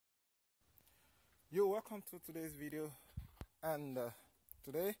Yo, welcome to today's video, and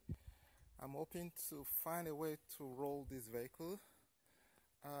today I'm hoping to find a way to roll this vehicle.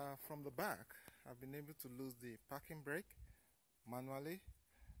 From the back I've been able to lose the parking brake manually,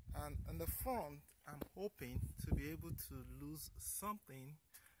 and on the front I'm hoping to be able to lose something.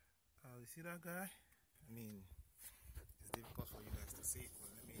 You see that guy? I mean, it's difficult for you guys to see it,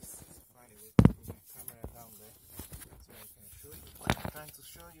 but let me find a way to put my camera down there so I can show you what I'm trying to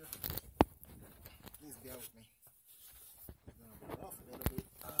show you. Please bear with me. It's gonna be rough a little bit.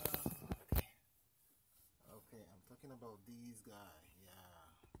 Okay, I'm talking about these guys. Yeah,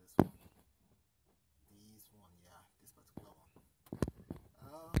 this one. This one, yeah, this particular one.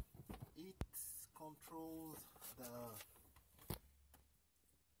 It controls the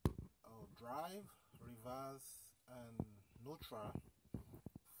drive, reverse, and neutral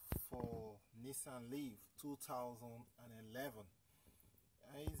for Nissan Leaf 2011.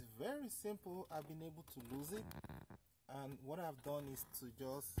 It's very simple. I've been able to lose it, and what I've done is to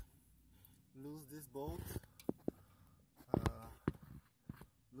just lose this bolt,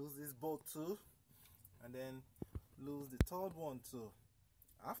 lose this bolt too, and then lose the third one too.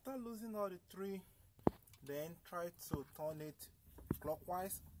 After losing all the three, then try to turn it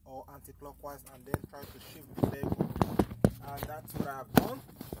clockwise or anti-clockwise, and then try to shift the vehicle, and that's what I've done.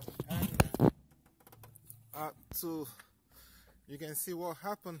 And you can see what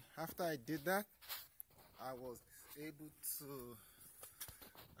happened after I did that. I was able to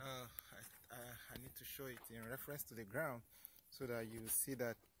I need to show it in reference to the ground so that you see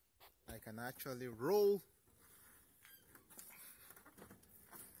that I can actually roll.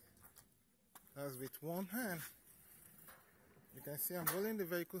 That's with one hand. You can see I'm rolling the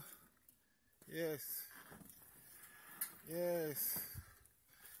vehicle. Yes,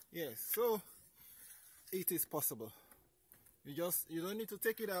 so it is possible. You don't need to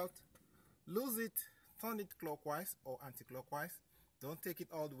take it out, lose it, turn it clockwise or anti-clockwise. Don't take it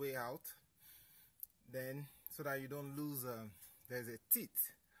all the way out, then, so that you don't lose. There's a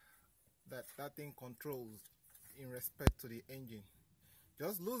teeth that thing controls in respect to the engine.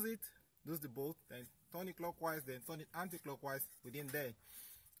 Just lose it, lose the bolt, then turn it clockwise, then turn it anti-clockwise. Within there,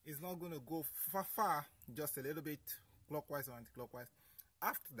 it's not going to go far, just a little bit clockwise or anti-clockwise.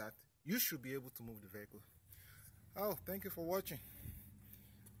 After that, you should be able to move the vehicle. Oh, thank you for watching.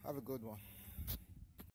 Have a good one.